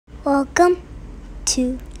Welcome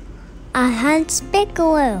to Arhaan's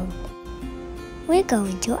sbigworld. We're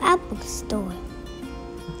going to Apple Store.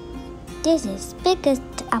 This is biggest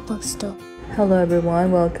Apple Store. Hello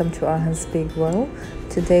everyone, welcome to Arhaan's sbigworld.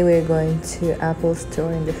 Today we're going to Apple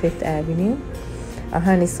Store in the 5th Avenue.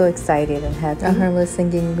 Arhaan is so excited and happy. Arhaan was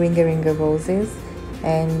singing Ringa Ringa Roses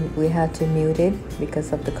and we had to mute it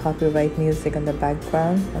because of the copyright music in the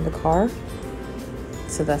background on the car.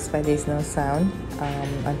 So that's why there's no sound.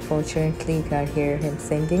 Unfortunately, you can't hear him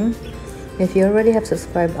singing. If you already have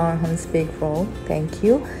subscribed to Arhaan's sbigworld, thank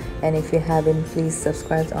you. And if you haven't, please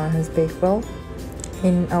subscribe to Arhaan's sbigworld.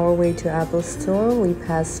 In our way to Apple Store, we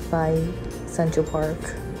passed by Central Park.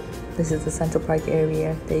 This is the Central Park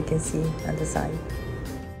area that you can see on the side.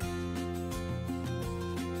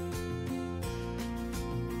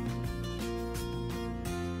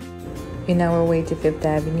 In our way to 5th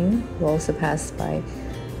Avenue, we also passed by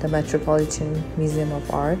the Metropolitan Museum of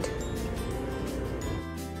Art.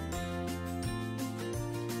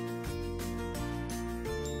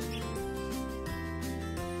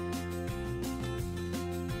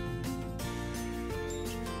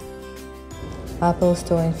 Apple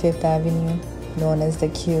Store in 5th Avenue, known as the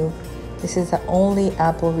Cube. This is the only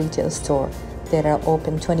Apple retail store that are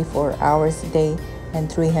open 24 hours a day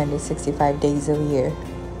and 365 days a year.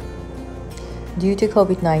 Due to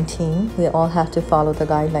COVID-19, we all have to follow the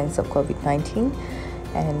guidelines of COVID-19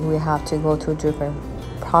 and we have to go through different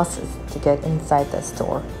process to get inside the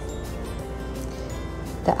store.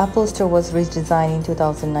 The Apple Store was redesigned in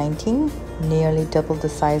 2019, nearly double the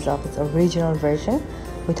size of its original version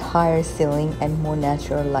with higher ceiling and more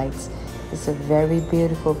natural lights. It's a very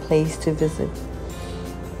beautiful place to visit.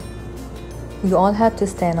 We all had to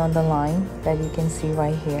stand on the line that you can see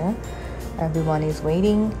right here. Everyone is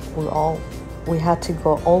waiting. We had to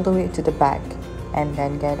go all the way to the back and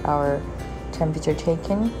then get our temperature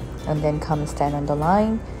taken and then come stand on the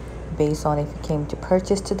line based on if you came to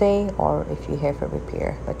purchase today or if you're here for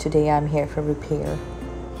repair. But today I'm here for repair.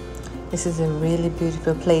 This is a really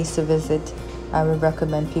beautiful place to visit. I would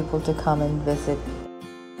recommend people to come and visit.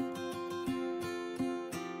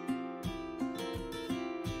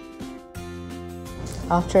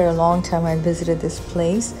 After a long time I visited this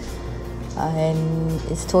place and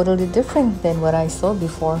it's totally different than what I saw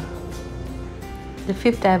before. The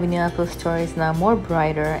 5th Avenue Apple Store is now more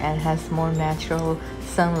brighter and has more natural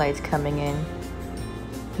sunlight coming in.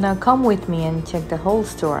 Now come with me and check the whole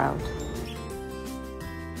store out.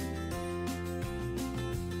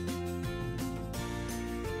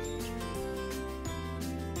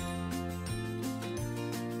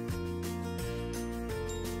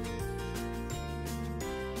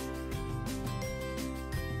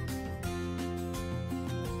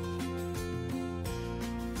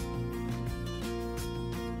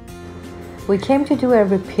 We came to do a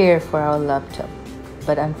repair for our laptop,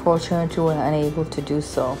 but unfortunately we were unable to do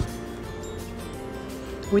so.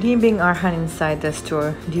 We didn't bring Arhaan inside the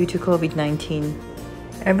store due to COVID-19.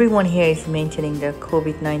 Everyone here is maintaining the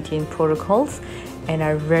COVID-19 protocols and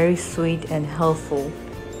are very sweet and helpful.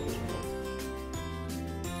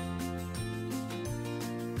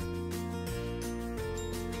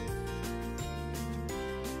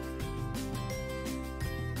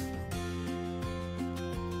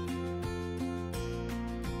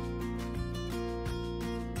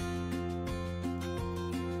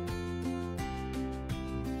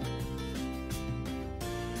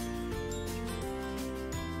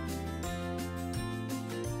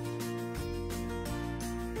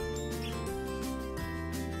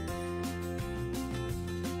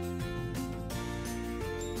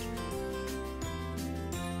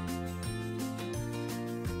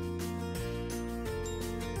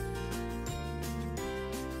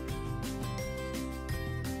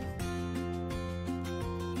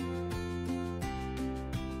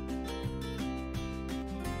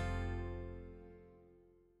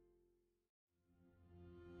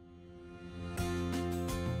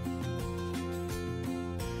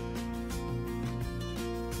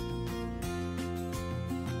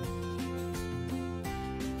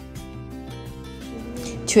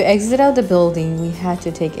 To exit out the building, we had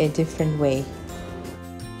to take a different way.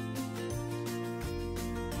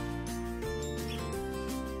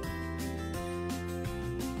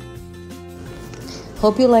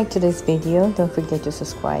 Hope you liked today's video. Don't forget to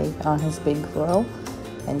subscribe on his sbigworld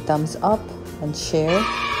and thumbs up and share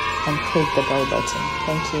and click the bell button.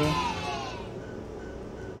 Thank you.